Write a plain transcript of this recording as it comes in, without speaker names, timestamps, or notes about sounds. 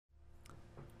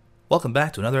Welcome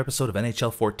back to another episode of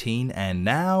NHL 14, and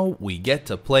now we get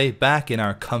to play back in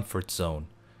our comfort zone.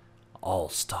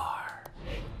 All-Star.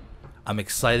 I'm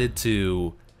excited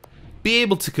to be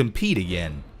able to compete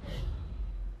again.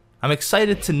 I'm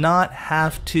excited to not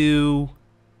have to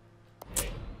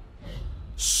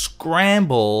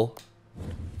scramble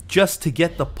just to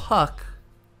get the puck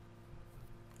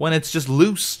when it's just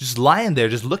loose, just lying there,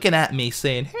 just looking at me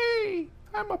saying, "Hey,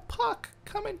 I'm a puck,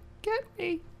 come and get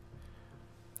me."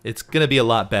 It's going to be a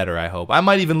lot better, I hope. I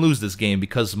might even lose this game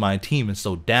because my team is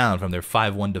so down from their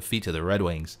 5-1 defeat to the Red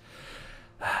Wings.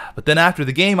 But then after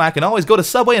the game, I can always go to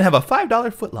Subway and have a $5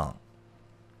 footlong.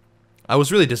 I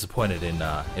was really disappointed in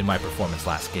my performance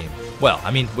last game. Well,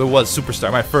 I mean, it was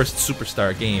Superstar, my first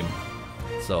Superstar game.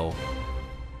 So,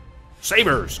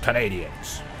 Sabres,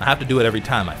 Canadiens. I have to do it every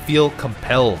time. I feel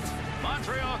compelled.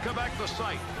 Montreal, Quebec, the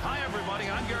site. Hi, everybody.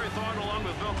 I'm Gary Thorne along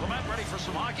with Bill Clement. Ready for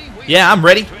some hockey? Yeah, I'm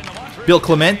ready. Bill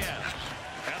Clement.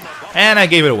 And I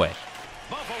gave it away.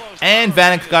 And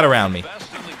Vanek got around me.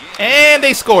 And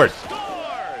they scored.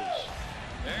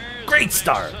 Great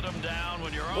start.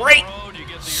 Great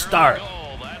start.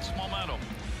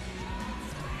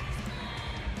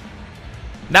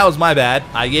 That was my bad.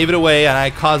 I gave it away and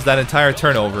I caused that entire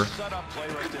turnover.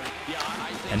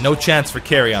 And no chance for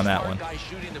carry on that one.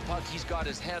 He's got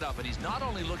his head up and he's not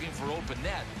only looking for open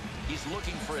net, he's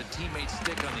looking for a teammate's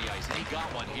stick on the ice, and he got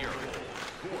one here.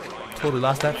 Totally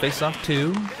lost that face-off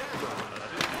too.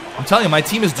 I'm telling you, my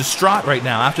team is distraught right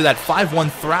now after that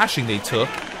 5-1 thrashing they took.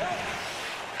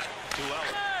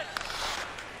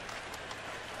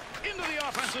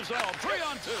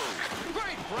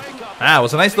 Ah, it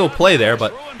was a nice little play there,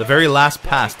 but the very last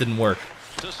pass didn't work.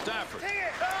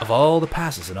 Of all the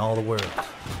passes in all the world,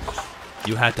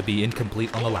 you had to be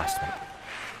incomplete on the last one.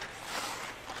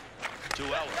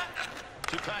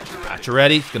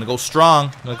 Pacioretty, gonna go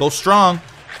strong. Gonna go strong.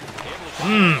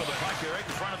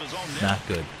 Not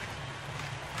good.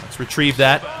 Let's retrieve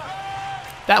that.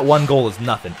 That one goal is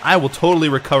nothing. I will totally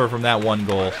recover from that one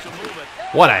goal.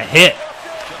 What a hit.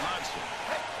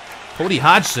 Cody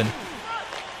Hodgson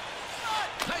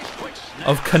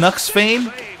of Canucks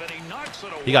fame.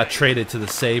 He got traded to the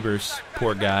Sabres.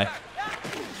 Poor guy.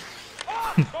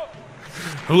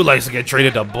 Who likes to get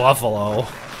traded to Buffalo?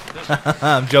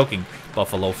 I'm joking.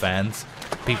 Buffalo fans,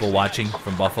 people watching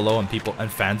from Buffalo,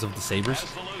 and fans of the Sabres.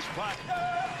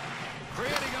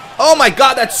 Oh my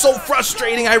God, that's so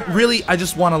frustrating. I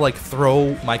just want to like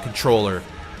throw my controller.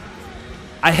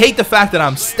 I hate the fact that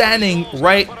I'm standing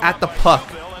right at the puck,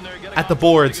 at the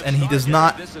boards, and he does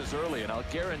not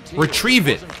retrieve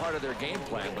it.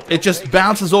 It just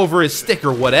bounces over his stick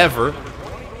or whatever.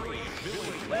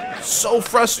 So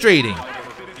frustrating.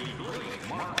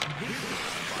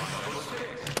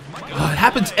 It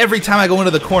happens every time I go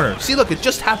into the corner. See, look, it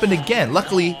just happened again.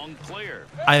 Luckily,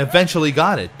 I eventually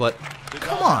got it, but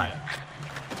come on.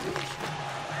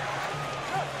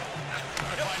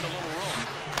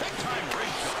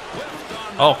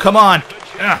 Oh, come on.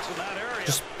 Ugh.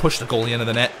 Just push the goalie into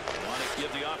the net.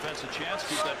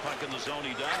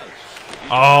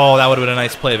 Oh, that would have been a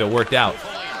nice play if it worked out.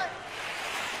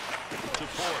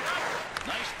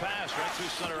 Nice pass right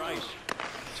through center ice.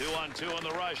 2-on-2 on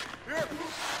the rush.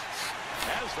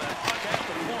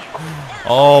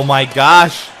 Oh my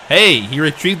gosh. Hey, he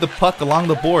retrieved the puck along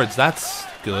the boards. That's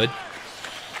good.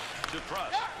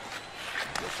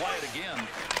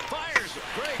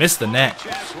 Missed the net.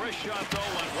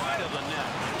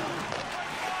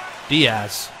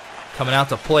 Diaz coming out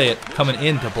to play it. Coming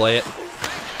in to play it.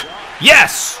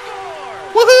 Yes!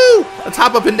 Woohoo! Let's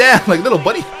hop up and down like little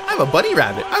bunny. I'm a bunny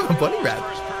rabbit. I'm a bunny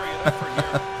rabbit.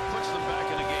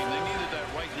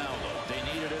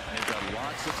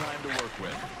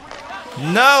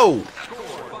 No!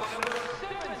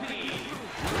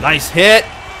 Nice hit.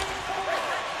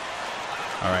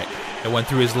 Alright. It went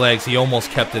through his legs. He almost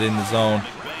kept it in the zone.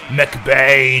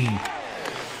 McBain!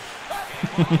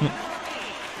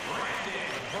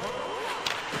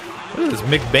 Look at this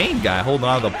McBain guy holding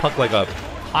on to the puck like a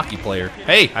hockey player.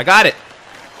 Hey, I got it!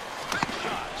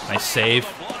 Nice save.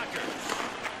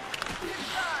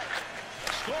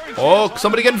 Oh,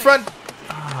 somebody get in front!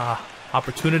 Ah,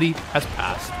 opportunity has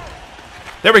passed.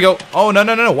 There we go. Oh, no,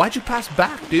 no, no, no. Why'd you pass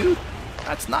back, dude?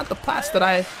 That's not the pass that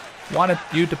I wanted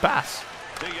you to pass.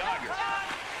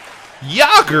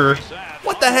 Yager?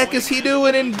 What the heck is he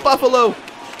doing in Buffalo?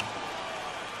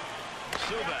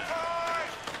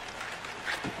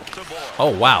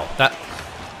 Oh, wow.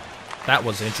 That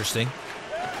was interesting.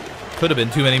 Could have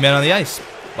been too many men on the ice,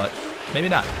 but maybe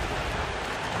not.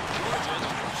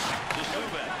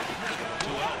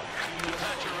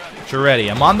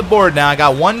 Pacioretty. I'm on the board now. I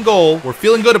got 1 goal. We're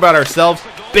feeling good about ourselves.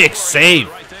 Big save.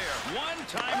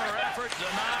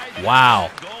 Wow.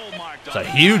 It's a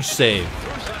huge save.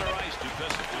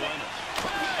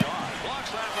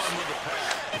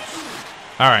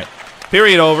 All right.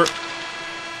 Period over.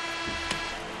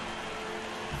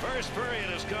 First period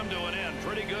has come to an end.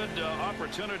 Pretty good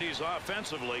opportunities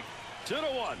offensively.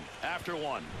 2-1 after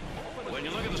 1. When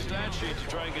you look at the stat sheet to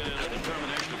try and get a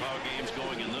determination of how a game's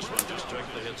going in this one, just check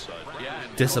the hit side.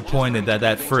 Disappointed that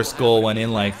that first goal went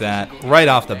in like that. Right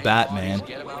off the bat, man.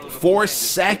 4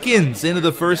 seconds into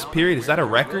the first period. Is that a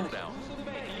record?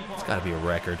 It's got to be a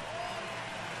record.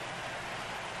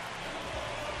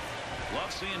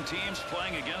 Love seeing teams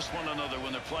playing against one another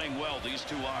when they're playing well. These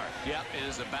two are. Yep, it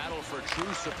is a battle for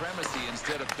true supremacy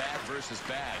instead of bad versus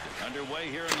bad. Underway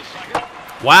here in the second.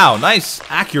 Wow, nice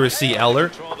accuracy,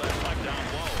 Eller.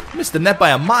 Missed the net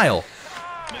by a mile.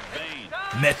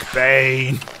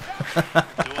 McBain.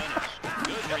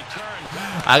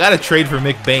 I got to trade for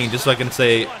McBain just so I can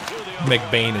say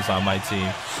McBain is on my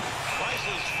team.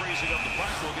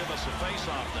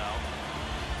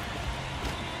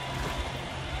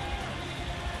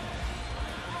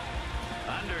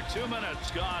 Under 2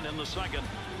 minutes gone in the second.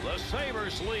 The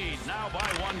Sabres lead now by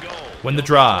 1 goal. Win the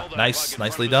draw.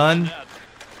 Nicely done.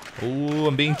 Ooh,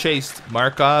 I'm being chased.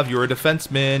 Markov, you're a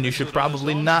defenseman. You should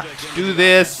probably not do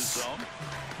this. All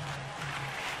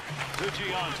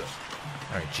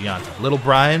right, Gianta. Little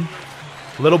Brian.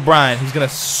 He's going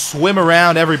to swim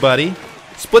around everybody.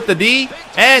 Split the D,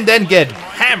 and then get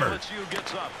hammered.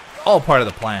 All part of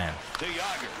the plan.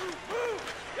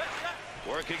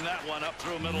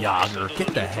 Yager.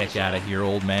 Get the heck out of here,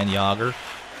 old man Yager.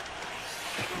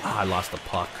 Ah, I lost the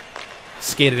puck.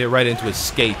 Skated it right into his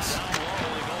skates.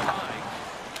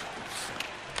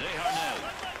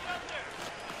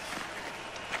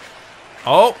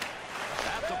 Oh.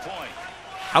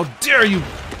 How dare you?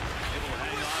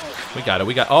 We got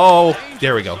it. Oh,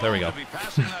 there we go.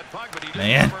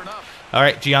 Man. All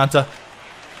right, Gianta.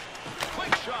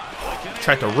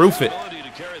 Tried to roof it.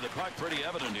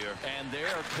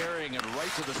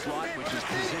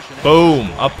 Boom.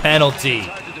 A penalty.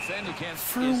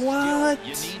 For what?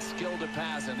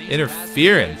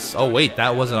 Interference. Oh, wait.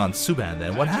 That wasn't on Subban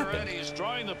then. What happened?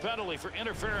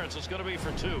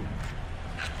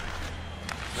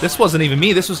 This wasn't even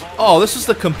me. This was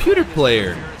the computer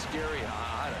player.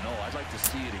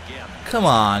 Come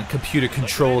on,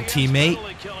 computer-controlled teammate.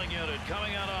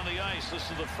 This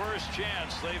is the first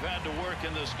chance they've had to work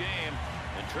in this game,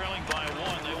 and trailing by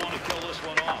 1, they want to kill this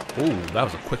one off. Ooh, that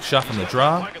was a quick shot from the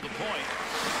draw.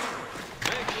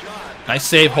 Nice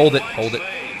save. Hold it.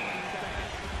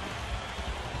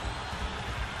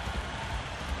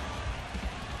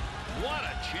 What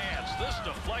a chance. This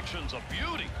deflection's a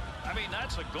beauty. I mean,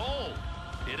 that's a goal.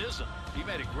 It isn't. He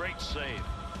made a great save.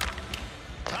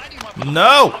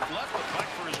 No.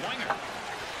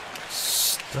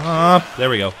 Stop. There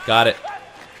we go. Got it.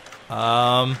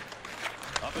 Go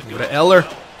to Eller.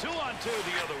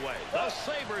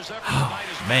 Oh,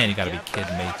 man, you got to be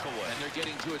kidding me.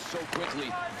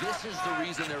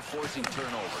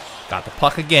 Got the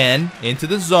puck again into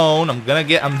the zone. I'm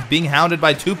being hounded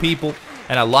by 2 people,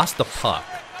 and I lost the puck.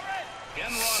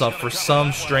 So for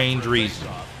some strange reason.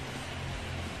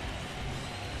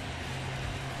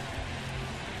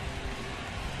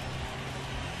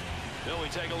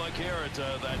 Take a look here at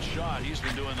that shot. He's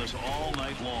been doing this all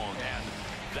night long. And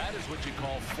that is what you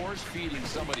call force-feeding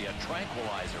somebody a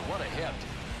tranquilizer. What a hit.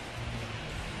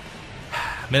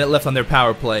 Minute left on their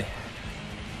power play.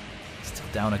 Still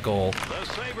down a goal. The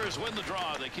Sabres win the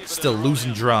draw. They keep it still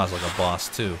losing draws like a boss,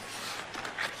 too.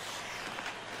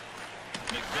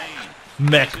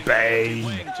 McBain.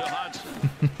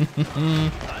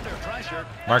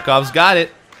 Markov's got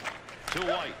it.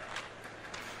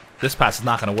 This pass is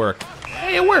not going to work.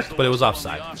 Hey, it worked, but it was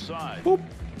offside. Boop.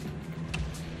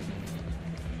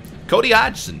 Cody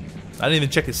Hodgson. I didn't even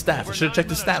check his stats. I should have checked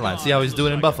his stat line. See how he's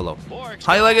doing in Buffalo.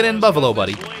 How you like it in Buffalo,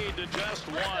 buddy?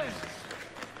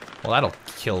 Well, that'll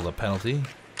kill the penalty.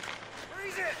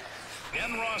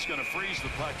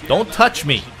 Don't touch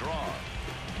me.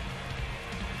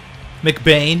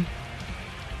 McBain.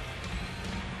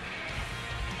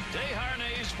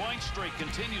 Streak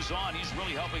continues on. He's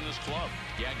really helping this club.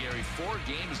 Yeah, Gary, 4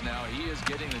 games now. He is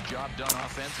getting the job done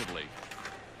offensively.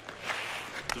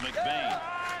 To McBain.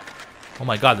 Oh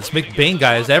my God, this McBain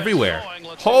guy is everywhere.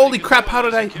 Holy crap, how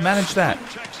did I manage that?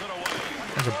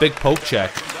 That's a big poke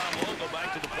check.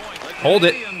 Hold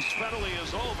it.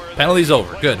 Penalty's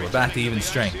over. Good, we're back to even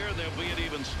strength.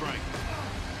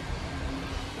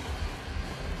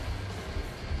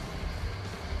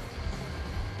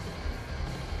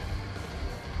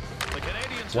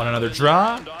 Want another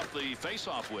draw? Off the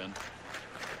face-off win.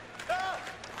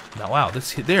 Now, wow,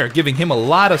 they're giving him a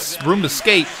lot of room to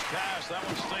skate. That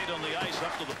one stayed on the ice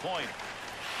up to the point.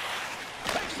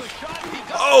 Takes the shot. He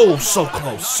got Oh, so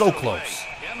close, so close.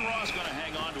 Ken Ross going to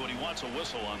hang on to it. He wants a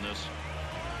whistle on this.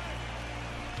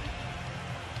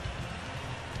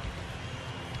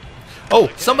 Oh,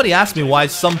 somebody asked me why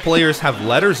some players have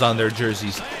letters on their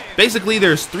jerseys. Basically,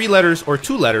 there's 3 letters or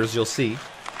 2 letters you'll see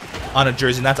on a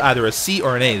jersey, and that's either a C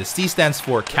or an A. The C stands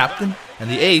for captain, and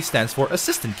the A stands for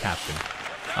assistant captain.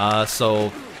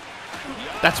 So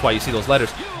that's why you see those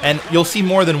letters. And you'll see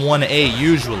more than one A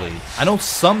usually. I know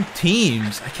some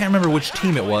teams, I can't remember which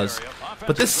team it was,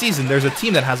 but this season there's a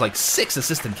team that has like 6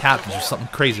 assistant captains or something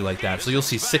crazy like that. So you'll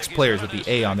see 6 players with the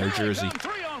A on their jersey.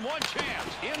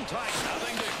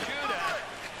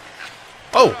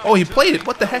 Oh, he played it.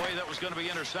 What the heck?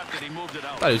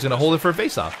 Thought he was going to hold it for a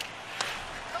face-off.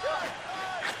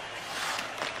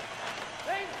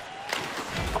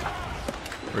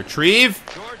 Retrieve.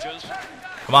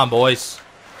 Come on, boys.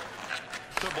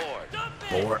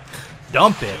 Bork.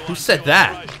 Dump it. Who said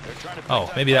that?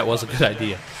 Oh, maybe that was a good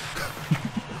idea.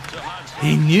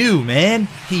 He knew, man.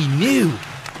 He knew.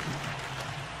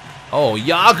 Oh,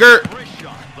 Yager.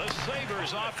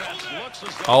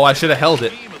 Oh, I should have held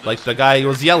it. Like the guy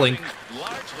was yelling.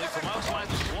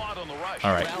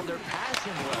 All right.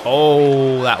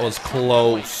 Oh, that was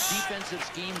close. Defensive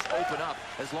schemes open up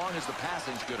as long as the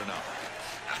passing's good enough.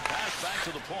 Pass back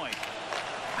to the point.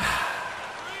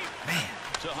 Man.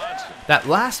 That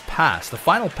last pass, the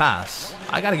final pass,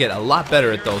 I got to get a lot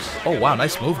better at those. Oh, wow,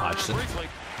 nice move, Hodgson.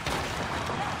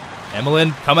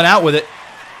 Emelin coming out with it.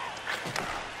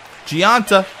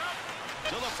 Gianta.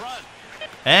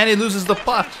 And he loses the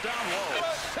puck.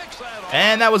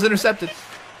 And that was intercepted.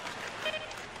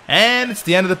 And it's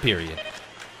the end of the period.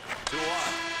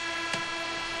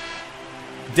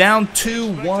 Down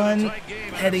 2-1,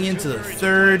 heading into the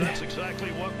third.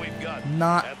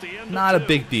 Not a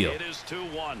big deal.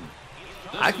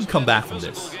 I can come back from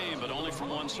this.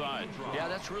 Yeah,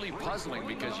 that's really puzzling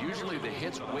because usually the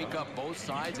hits wake up both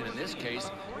sides, and in this case,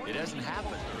 it hasn't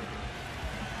happened.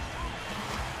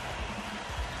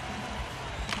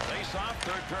 Face-off,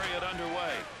 third period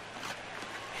underway.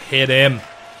 Hit him.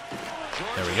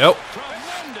 There we go. All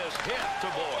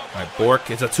right, Bork.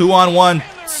 It's a 2-on-1,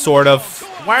 sort of.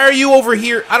 Why are you over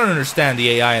here? I don't understand the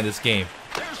AI in this game.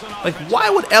 Like, why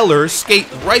would Eller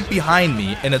skate right behind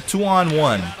me in a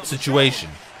 2-on-1 situation?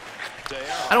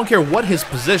 I don't care what his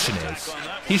position is.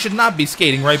 He should not be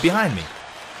skating right behind me.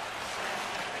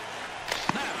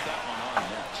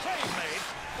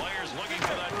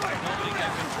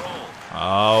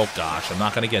 Oh, gosh. I'm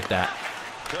not going to get that.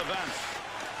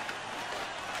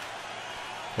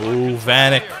 Ooh,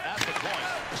 Vanek.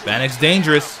 Vanek's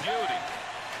dangerous.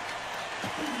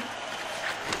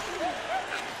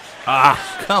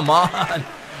 Ah, come on.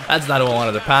 That's not who I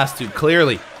wanted to pass to,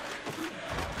 clearly.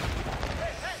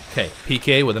 Okay,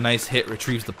 PK with a nice hit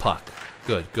retrieves the puck.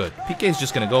 Good, good. PK's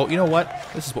just going to go, you know what?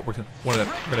 This is what we're going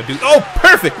to do. Oh,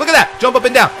 perfect. Look at that. Jump up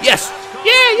and down. Yes.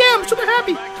 Yeah, I'm super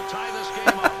happy.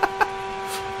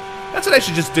 That's what I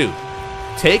should just do.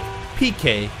 Take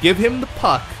PK, give him the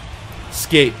puck,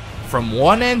 skate from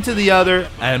one end to the other,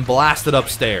 and blast it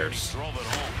upstairs.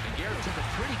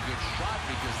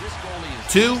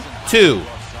 2-2. Goals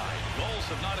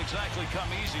have not exactly come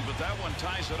easy, but that one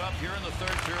ties it up here in the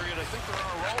third period. I think they're on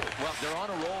a roll. Well, they're on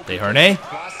a roll. Desharnais.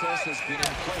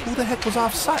 Who the heck was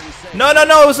offside? No,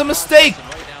 it was a mistake.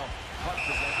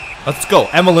 Let's go.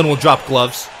 Emelin will drop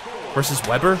gloves. Versus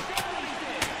Weber.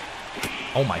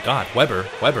 Oh my God, Weber,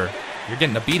 you're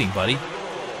getting a beating, buddy.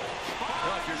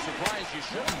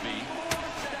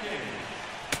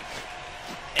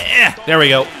 There we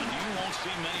go.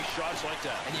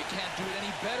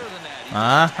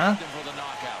 Uh-huh.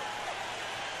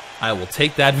 I will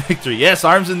take that victory. Yes,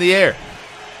 arms in the air.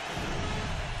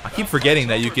 I keep forgetting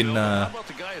that you can,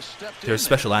 there's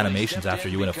special animations after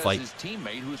you win a fight. His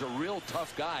teammate, who's a real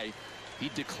tough guy, he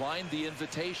declined the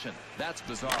invitation. That's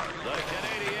bizarre. The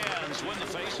Canadiens win the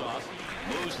faceoff.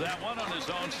 Moves that one on his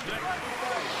own stick.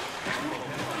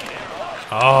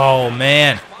 Oh,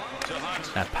 man.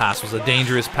 That pass was a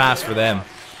dangerous pass for them.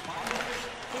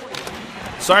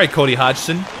 Sorry, Cody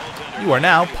Hodgson. You are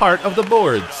now part of the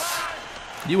boards.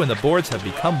 You and the boards have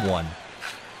become one.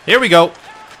 Here we go.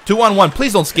 2-on-1.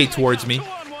 Please don't skate towards me.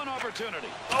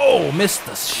 Oh, missed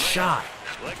the shot.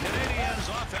 The Canadiens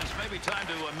offense may be time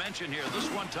to mention here. This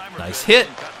one-timer. Nice hit.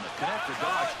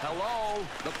 Hello.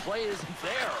 The play isn't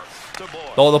there.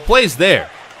 Oh, the play's there.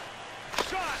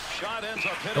 Shot ends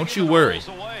up hitting. Don't you worry.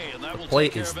 Away, and that The will play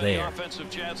take care is of any there.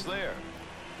 offensive chance there.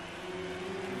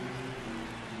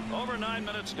 Over 9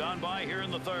 minutes gone by here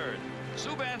in the third.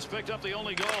 Subban's picked up the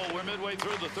only goal. We're midway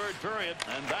through the third period,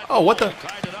 and that what the?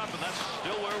 tied it up, and that's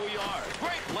still where we are.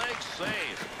 Great leg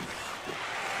save.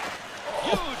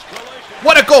 Huge collision.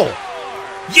 What a goal!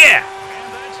 Yeah!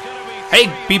 And that's gonna be Hey,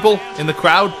 three people unanswered in the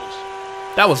crowd. goals.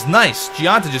 That was nice.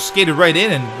 Gianta just skated right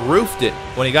in and roofed it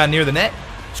when he got near the net.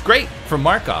 It's great from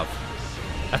Markov.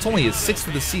 That's only his 6th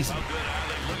of the season.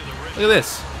 Look at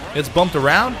this. Gets bumped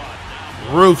around,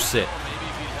 roofs it. Maybe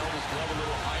if he held his glove a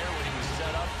little higher when he was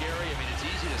set up, Gary, I mean, it's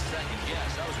easy to second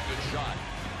guess. That was a good shot.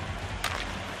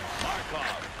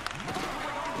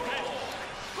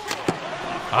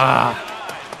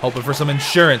 Hoping for some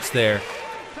insurance there.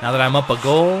 Now that I'm up a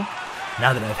goal,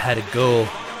 now that I've had a goal,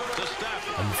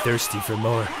 I'm thirsty for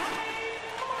more.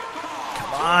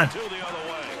 Come on.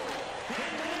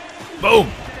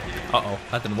 Boom. Uh-oh,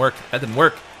 that didn't work. That didn't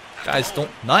work. Guys,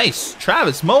 don't. Nice.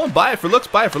 Travis mowing. Buy it for looks,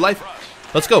 buy it for life.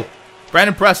 Let's go.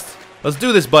 Brandon Prest. Let's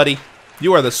do this, buddy.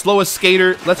 You are the slowest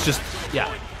skater. Let's just,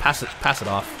 yeah, pass it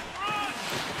off.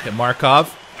 Hit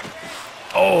Markov.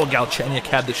 Oh, Galchenyuk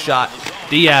had the shot.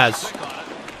 Diaz.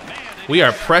 We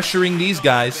are pressuring these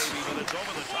guys.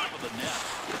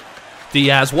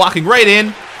 Diaz walking right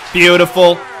in.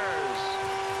 Beautiful.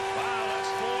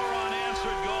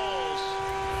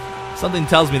 Something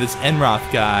tells me this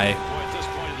Enroth guy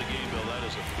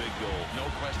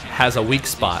has a weak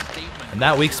spot. And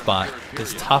that weak spot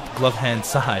is top glove hand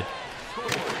side.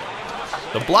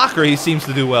 The blocker he seems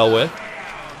to do well with.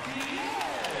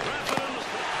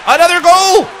 Another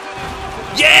goal!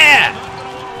 Yeah!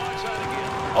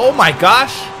 Oh my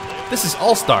gosh. This is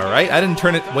All-Star, right? I didn't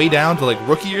turn it way down to like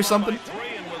rookie or something.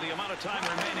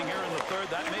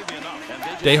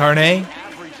 Desharnais.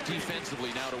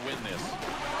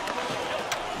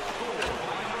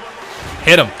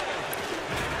 Hit him.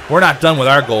 We're not done with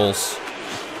our goals.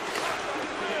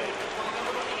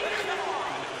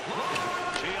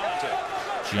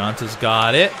 Gianta's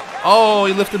got it. Oh,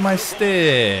 he lifted my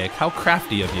stick. How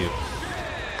crafty of you.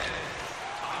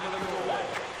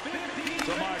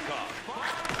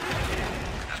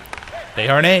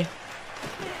 Desharnais.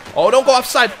 Oh, don't go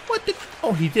offside. What did...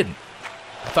 Oh, he didn't.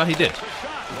 I thought he did.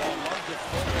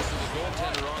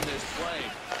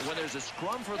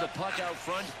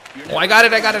 Oh, I got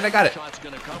it, I got it, I got it.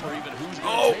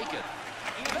 Oh.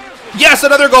 Yes,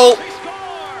 another goal.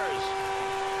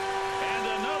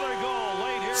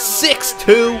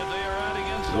 6-2.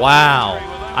 Wow.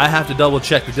 I have to double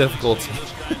check the difficulty.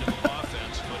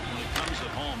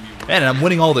 Man, and I'm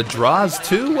winning all the draws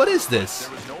too? What is this?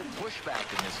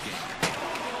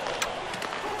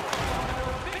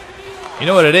 You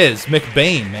know what it is?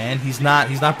 McBain, man. He's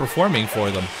not performing for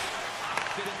them.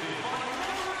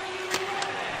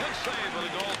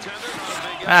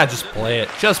 Ah, just play it.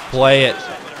 Just play it.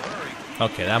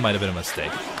 Okay, that might have been a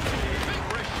mistake.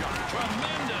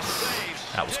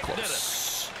 That was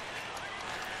close.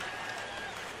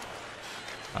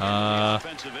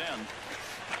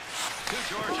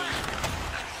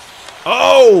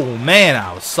 Oh, man.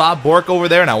 I saw Bork over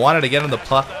there, and I wanted to get him the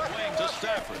puck.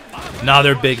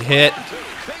 Another big hit.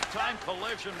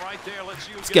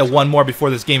 Let's get one more before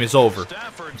this game is over.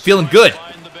 I'm feeling good.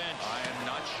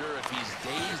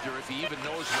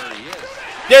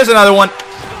 There's another one.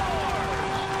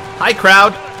 Hi,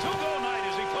 crowd.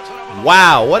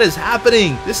 Wow, what is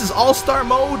happening? This is All-Star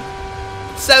mode.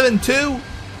 7-2.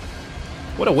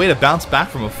 What a way to bounce back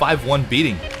from a 5-1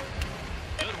 beating.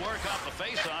 Good work off the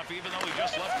face-off, even though he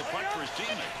just left the puck for his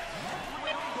teammate.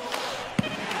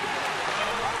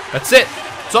 That's it.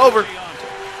 It's over. And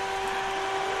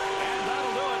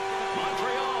that'll do it.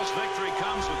 Montreal's victory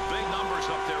comes with big numbers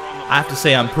up there on the board. I have to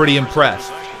say I'm pretty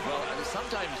impressed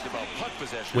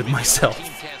Possession. with myself.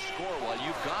 Team can't score while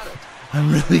you've got it.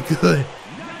 I'm really good.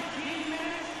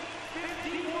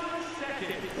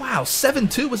 Wow,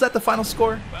 7-2. Was that the final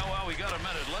score? Well, we got a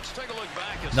minute. Let's take a look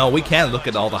back. No, we can't look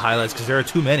at all the highlights because there are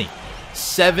too many.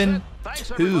 7-2.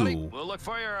 We'll look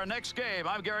for our next game.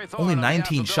 I'm Gary Thorne. Only On behalf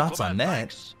 19 of Bill shots on Clement. net.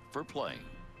 Thanks for playing.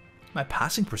 My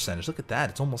passing percentage, look at that.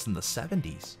 It's almost in the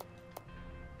 70s.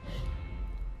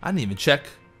 I didn't even check.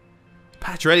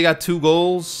 Pacioretty got 2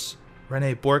 goals.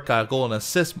 Rene Bourque got a goal and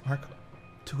assist.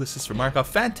 2 assists for Markov.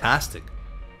 Fantastic.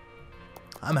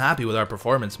 I'm happy with our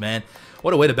performance, man.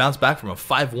 What a way to bounce back from a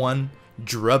 5-1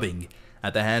 drubbing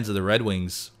at the hands of the Red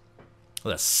Wings.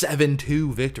 With a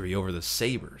 7-2 victory over the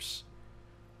Sabres.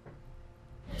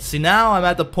 See, now I'm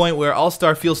at the point where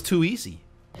All-Star feels too easy.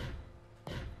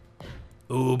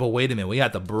 Ooh, but wait a minute. We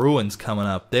got the Bruins coming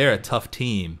up. They're a tough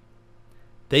team.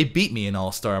 They beat me in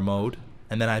All-Star mode,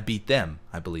 and then I beat them,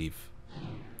 I believe.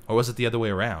 Or was it the other way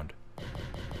around?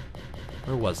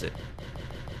 Where was it?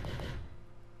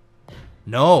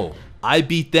 No, I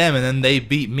beat them and then they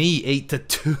beat me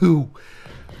 8-2.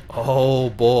 Oh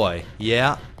boy.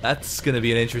 Yeah, that's going to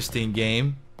be an interesting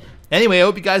game. Anyway, I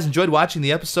hope you guys enjoyed watching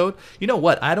the episode. You know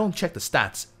what? I don't check the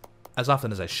stats as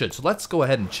often as I should. So let's go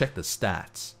ahead and check the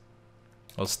stats.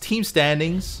 Those team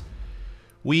standings.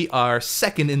 We are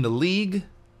second in the league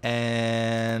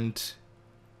and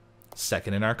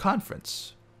second in our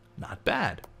conference. Not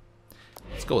bad.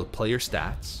 Let's go with player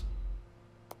stats.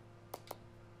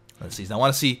 Let's see. Now I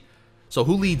want to see. So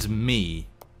who leads me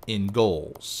in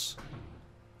goals?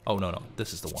 Oh, no.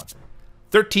 This is the one.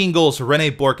 13 goals for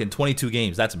Rene Bourque in 22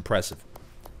 games. That's impressive.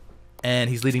 And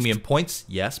he's leading me in points.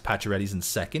 Yes, Pacioretty's in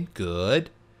second.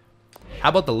 Good. How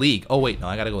about the league? Oh, wait. No,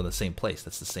 I got to go in the same place.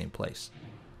 That's the same place.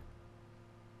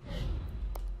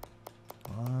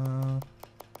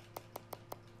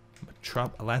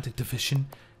 Trump Atlantic Division.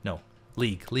 No.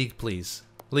 League. League, please.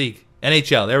 League.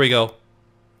 NHL. There we go.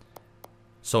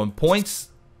 So in points,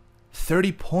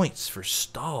 30 points for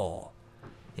Stahl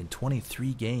in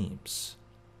 23 games.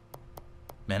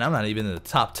 Man, I'm not even in the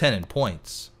top 10 in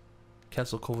points.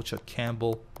 Kessel, Kovalchuk,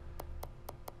 Campbell.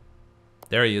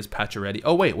 There he is, Pacioretty.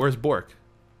 Oh, wait, where's Bourque?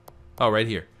 Oh, right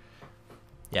here.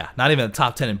 Yeah, not even in the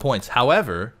top 10 in points.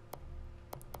 However,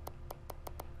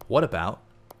 what about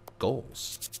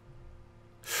goals?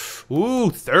 Ooh,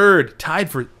 third.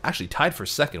 Tied for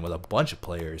second with a bunch of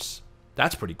players.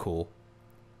 That's pretty cool.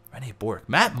 Rene Bourque.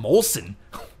 Matt Molson.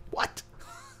 What?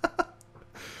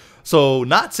 So,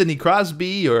 not Sidney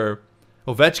Crosby or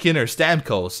Ovechkin or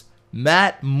Stamkos.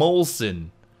 Matt Molson.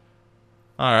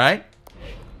 All right.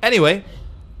 Anyway,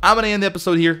 I'm going to end the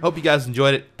episode here. Hope you guys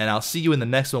enjoyed it. And I'll see you in the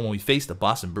next one when we face the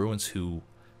Boston Bruins, who,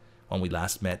 when we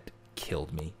last met,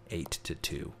 killed me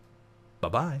 8-2.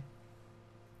 Bye-bye.